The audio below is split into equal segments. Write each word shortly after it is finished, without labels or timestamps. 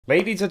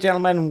Ladies and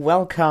gentlemen,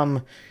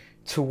 welcome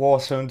to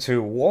Warzone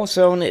 2.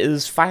 Warzone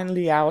is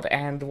finally out,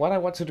 and what I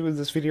want to do in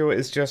this video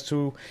is just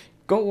to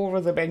go over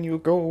the menu,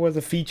 go over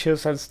the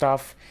features and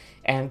stuff,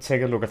 and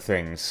take a look at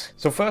things.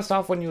 So first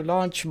off, when you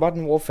launch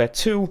Modern Warfare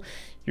 2,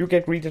 you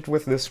get greeted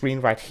with this screen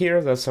right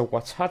here. There's a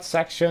What's Hot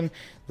section.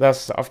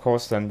 There's, of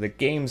course, then the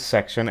Games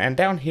section. And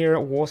down here,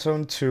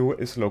 Warzone 2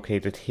 is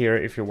located here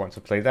if you want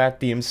to play that.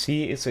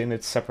 DMC is in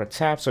its separate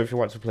tab, so if you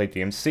want to play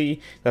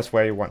DMC, that's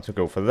where you want to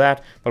go for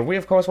that. But we,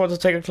 of course, want to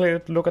take a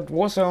clear look at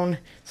Warzone,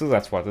 so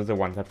that's what is the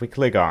one that we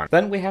click on.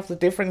 Then we have the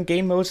different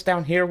game modes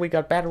down here. We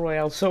got Battle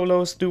Royale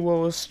solos,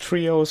 duos,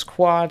 trios,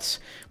 quads.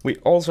 We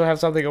also have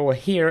something over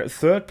here,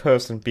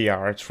 third-person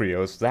BR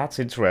trios. That's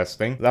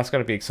interesting. That's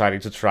going to be exciting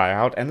to try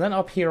out. And then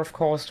up here, of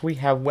course, we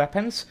have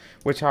weapons,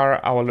 which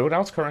are our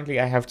loadouts. Currently,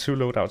 I have 2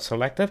 loadouts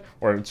selected,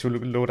 or 2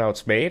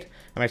 loadouts made.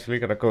 I'm actually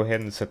going to go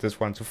ahead and set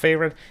this one to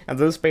favorite. And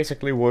this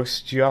basically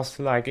works just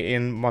like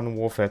in Modern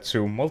Warfare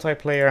 2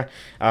 multiplayer.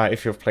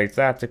 If you've played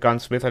that, the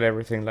gunsmith and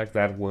everything like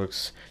that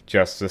works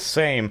just the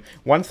same.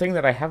 One thing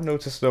that I have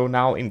noticed, though,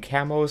 now in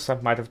camos,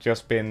 that might have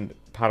just been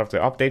part of the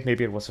update,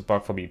 maybe it was a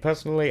bug for me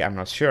personally, I'm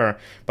not sure,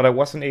 but I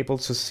wasn't able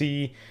to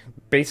see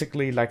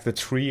basically like the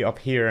tree up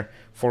here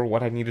for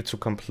what I needed to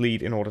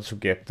complete in order to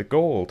get the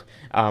gold.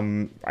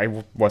 I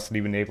wasn't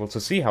even able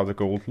to see how the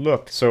gold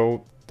looked,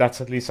 so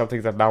that's at least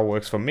something that now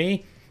works for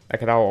me. I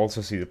can now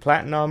also see the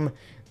platinum,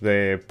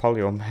 the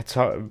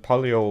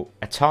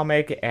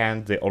polyatomic,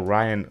 and the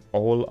Orion,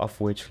 all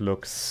of which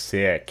look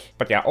sick.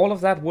 But yeah, all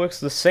of that works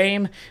the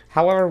same.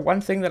 However,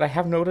 one thing that I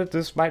have noted,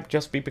 this might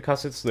just be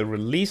because it's the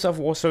release of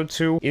Warzone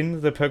 2,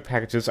 in the perk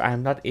packages I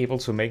am not able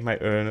to make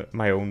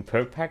my own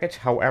perk package.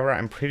 However,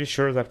 I'm pretty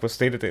sure that was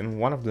stated in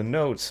one of the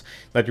notes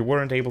that you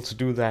weren't able to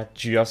do that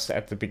just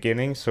at the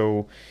beginning,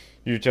 so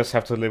you just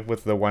have to live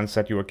with the ones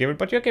that you were given,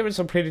 but you're given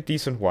some pretty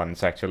decent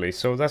ones, actually,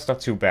 so that's not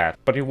too bad.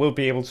 But you will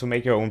be able to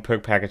make your own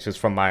perk packages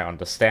from my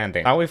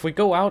understanding. Now, if we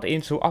go out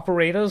into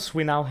operators,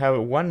 we now have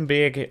one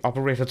big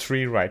operator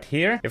tree right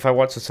here. If I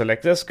want to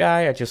select this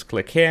guy, I just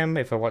click him.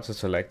 If I want to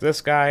select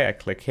this guy, I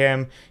click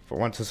him. If I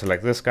want to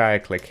select this guy, I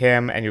click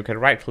him, and you can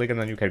right-click,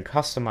 and then you can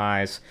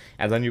customize,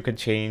 and then you can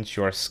change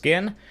your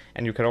skin,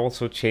 and you can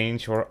also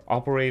change your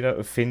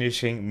operator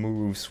finishing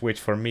moves, which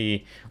for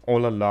me,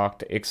 all are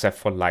locked except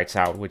for Lights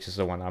Out, which is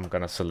the one I'm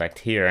gonna select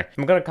here.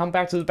 I'm gonna come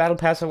back to the battle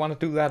pass. I want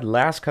to do that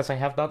last because I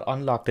have not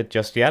unlocked it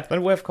just yet.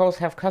 Then we of course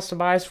have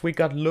customized. We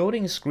got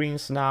loading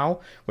screens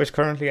now, which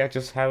currently I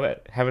just have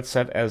it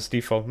set as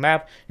default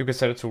map. You can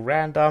set it to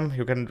random,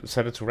 you can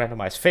set it to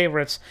randomized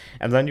favorites,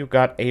 and then you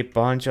got a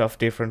bunch of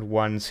different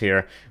ones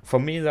here for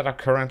me that are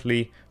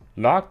currently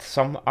locked.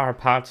 Some are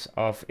parts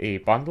of a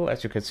bundle,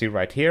 as you can see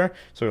right here,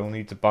 so you'll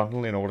need the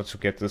bundle in order to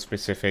get the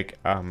specific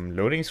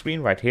loading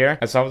screen right here.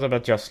 And some of them are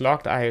just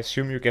locked. I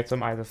assume you get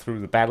them either through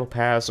the battle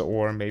pass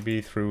or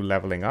maybe through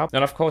leveling up.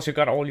 Then of course you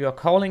got all your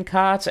calling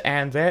cards,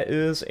 and there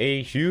is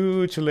a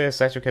huge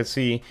list. As you can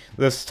see,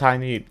 this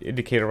tiny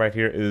indicator right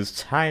here is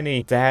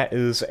tiny. That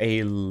is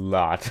a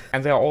lot,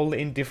 and they're all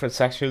in different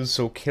sections.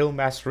 So kill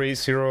mastery,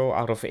 0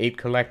 out of 8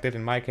 collected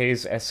in my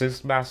case.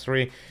 Assist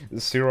mastery,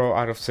 0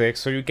 out of 6.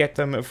 So you get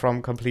them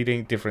from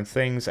completing different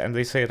things, and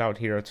they say it out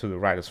here to the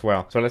right as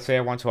well. So let's say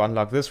I want to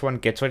unlock this one,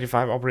 get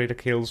 25 operator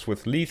kills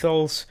with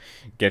lethals,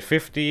 get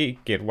 50,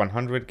 get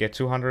 100, get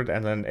 200,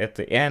 and then at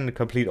the end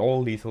complete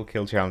all lethal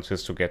kill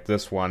challenges to get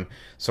this one.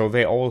 So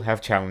they all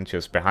have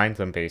challenges behind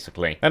them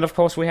basically. And of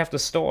course we have the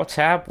store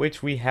tab,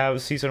 which we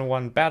have season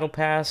 1 battle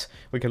pass.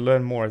 We can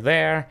learn more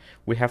there.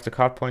 We have the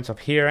card points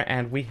up here,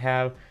 and we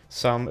have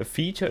some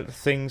featured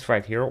things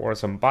right here, or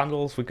some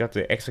bundles. We got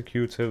the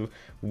executive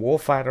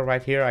warfighter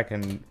right here. I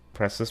can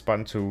press this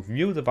button to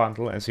view the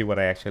bundle and see what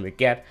I actually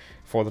get.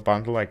 For the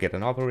bundle, I get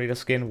an operator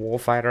skin,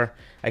 warfighter,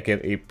 I get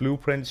a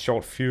blueprint,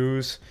 short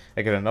fuse,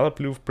 I get another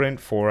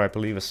blueprint for, I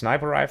believe, a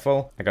sniper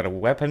rifle, I got a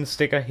weapon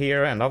sticker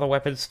here, another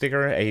weapon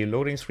sticker, a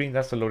loading screen,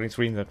 that's the loading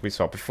screen that we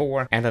saw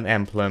before, and an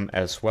emblem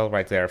as well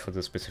right there for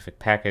the specific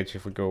package.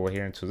 If we go over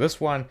here into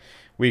this one,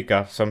 we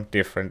got some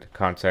different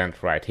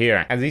content right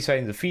here. And these are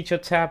in the feature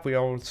tab. We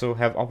also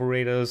have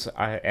operators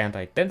and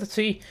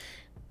identity.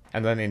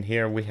 And then in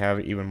here we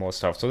have even more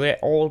stuff. So they're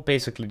all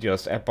basically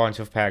just a bunch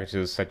of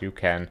packages that you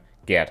can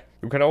get.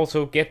 You can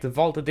also get the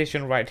Vault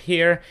Edition right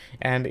here,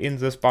 and in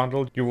this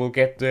bundle you will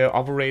get the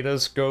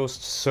Operators,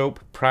 Ghost, Soap,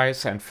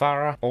 Price, and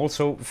Farah.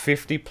 Also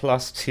 50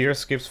 plus tier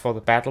skips for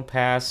the Battle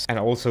Pass, and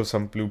also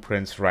some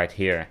blueprints right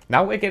here.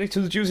 Now we're getting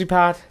to the juicy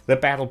part, the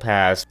Battle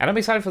Pass. And I'm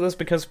excited for this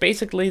because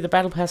basically the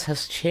Battle Pass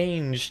has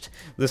changed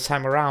this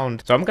time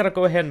around. So I'm gonna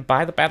go ahead and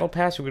buy the Battle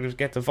Pass. You're gonna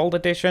get the Vault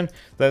Edition.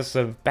 There's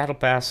the Battle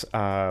Pass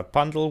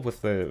bundle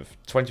with the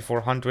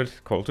 2400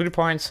 Call of Duty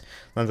points.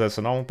 Then there's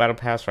a normal Battle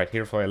Pass right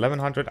here for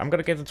 1100. I'm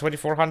gonna get the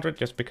 2400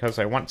 just because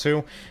I want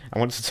to. I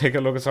want to take a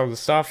look at some of the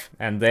stuff,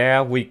 and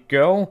there we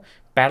go.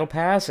 battle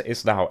pass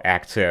is now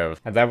active.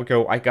 And there we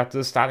go, I got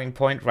the starting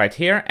point right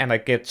here, and I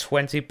get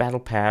 20 battle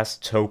pass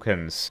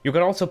tokens. You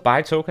can also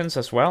buy tokens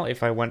as well.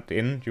 If I went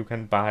in, you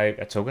can buy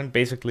a token,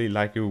 basically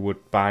like you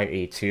would buy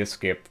a tier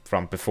skip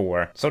from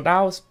before. So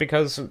now,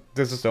 because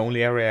this is the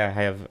only area I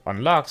have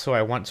unlocked, so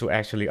I want to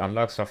actually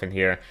unlock stuff in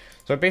here.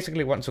 So I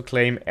basically want to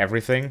claim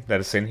everything that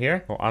is in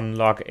here, or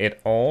unlock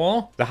it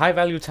all. The high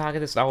value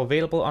target is now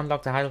available.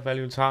 Unlock the high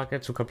value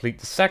target to complete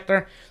the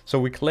sector. So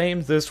we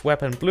claim this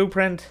weapon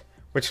blueprint,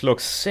 which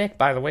looks sick,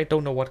 by the way.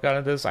 Don't know what gun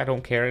it is, I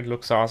don't care, it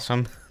looks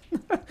awesome.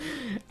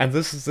 And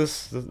this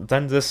is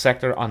then this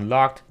sector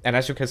unlocked, and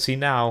as you can see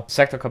now,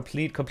 sector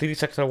complete. Completing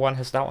sector 1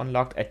 has now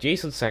unlocked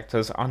adjacent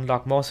sectors,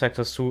 unlock more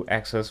sectors to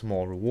access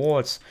more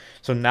rewards.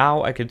 So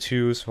now I can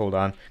choose, hold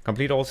on,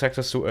 complete all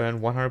sectors to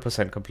earn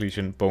 100%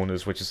 completion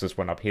bonus, which is this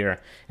one up here,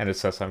 and it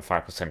says I'm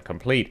 5%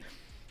 complete.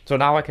 So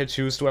now I can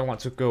choose, do I want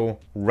to go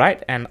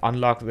right and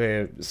unlock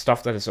the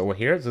stuff that is over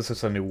here? This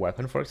is a new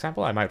weapon, for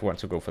example. I might want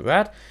to go for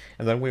that.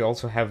 And then we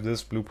also have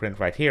this blueprint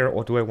right here.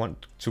 Or do I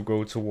want to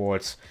go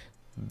towards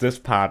this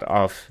part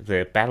of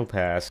the battle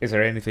pass? Is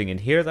there anything in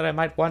here that I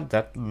might want?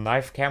 That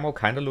knife camo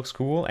kind of looks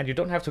cool, and you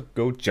don't have to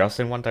go just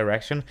in one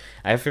direction.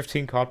 I have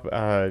 15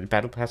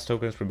 battle pass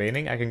tokens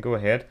remaining. I can go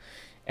ahead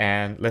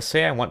and let's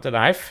say I want the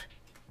knife.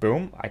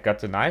 Boom, I got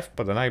the knife,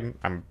 but then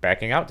I'm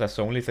backing out. That's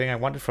the only thing I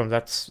wanted from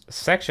that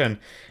section.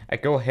 I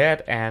go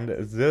ahead, and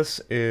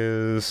this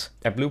is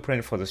a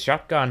blueprint for the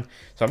shotgun,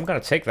 so I'm gonna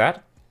take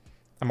that.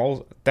 I'm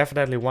also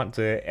definitely want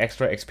the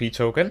extra XP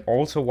token.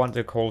 Also want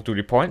the Call of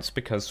Duty points,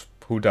 because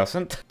who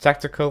doesn't?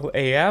 Tactical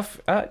AF,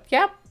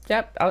 yeah,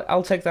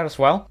 I'll take that as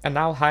well. And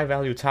now high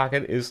value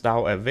target is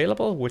now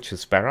available, which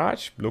is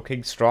Barrage,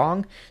 looking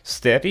strong,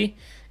 steady.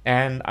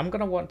 And I'm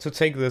gonna want to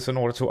take this in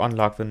order to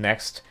unlock the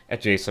next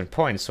adjacent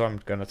point. So I'm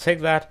gonna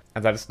take that,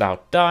 and that is now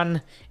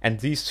done.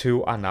 And these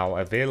two are now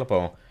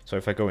available. So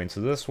if I go into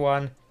this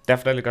one,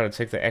 definitely gotta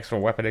take the extra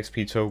weapon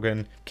XP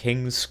token.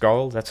 King's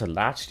Skull, that's a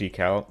large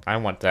decal. I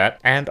want that.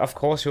 And of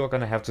course you're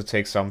gonna have to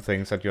take some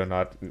things that you're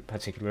not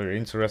particularly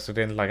interested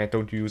in. Like I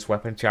don't use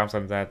weapon charms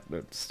and that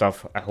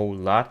stuff a whole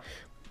lot.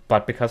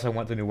 But because I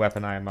want the new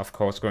weapon, I am of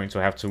course going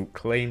to have to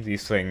claim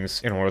these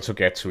things in order to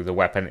get to the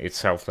weapon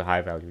itself, the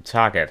high value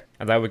target.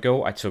 And there we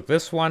go, I took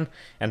this one,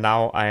 and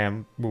now I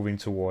am moving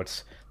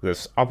towards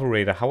this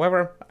operator.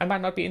 However, I might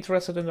not be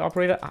interested in the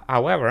operator.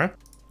 However,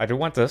 I do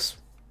want this.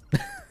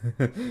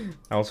 I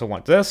also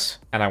want this,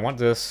 and I want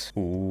this.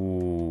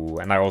 Ooh,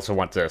 and I also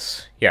want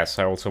this. Yes,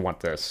 I also want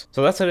this.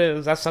 So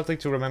that's something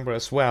to remember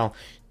as well.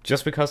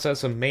 Just because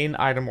there's a main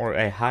item or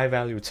a high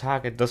value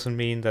target doesn't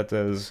mean that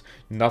there's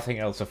nothing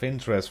else of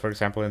interest. For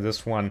example, in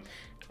this one,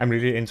 I'm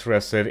really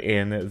interested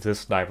in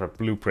this sniper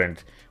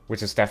blueprint,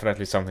 which is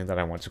definitely something that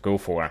I want to go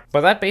for.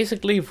 But that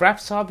basically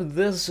wraps up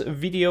this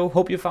video.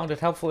 Hope you found it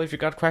helpful. If you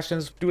got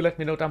questions, do let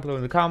me know down below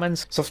in the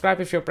comments. Subscribe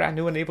if you're brand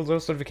new, enable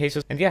those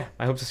notifications. And yeah,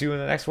 I hope to see you in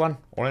the next one,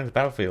 or in the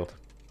battlefield.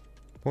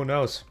 Who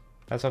knows?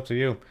 That's up to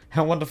you.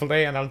 Have a wonderful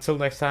day, and until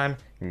next time,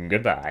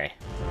 goodbye.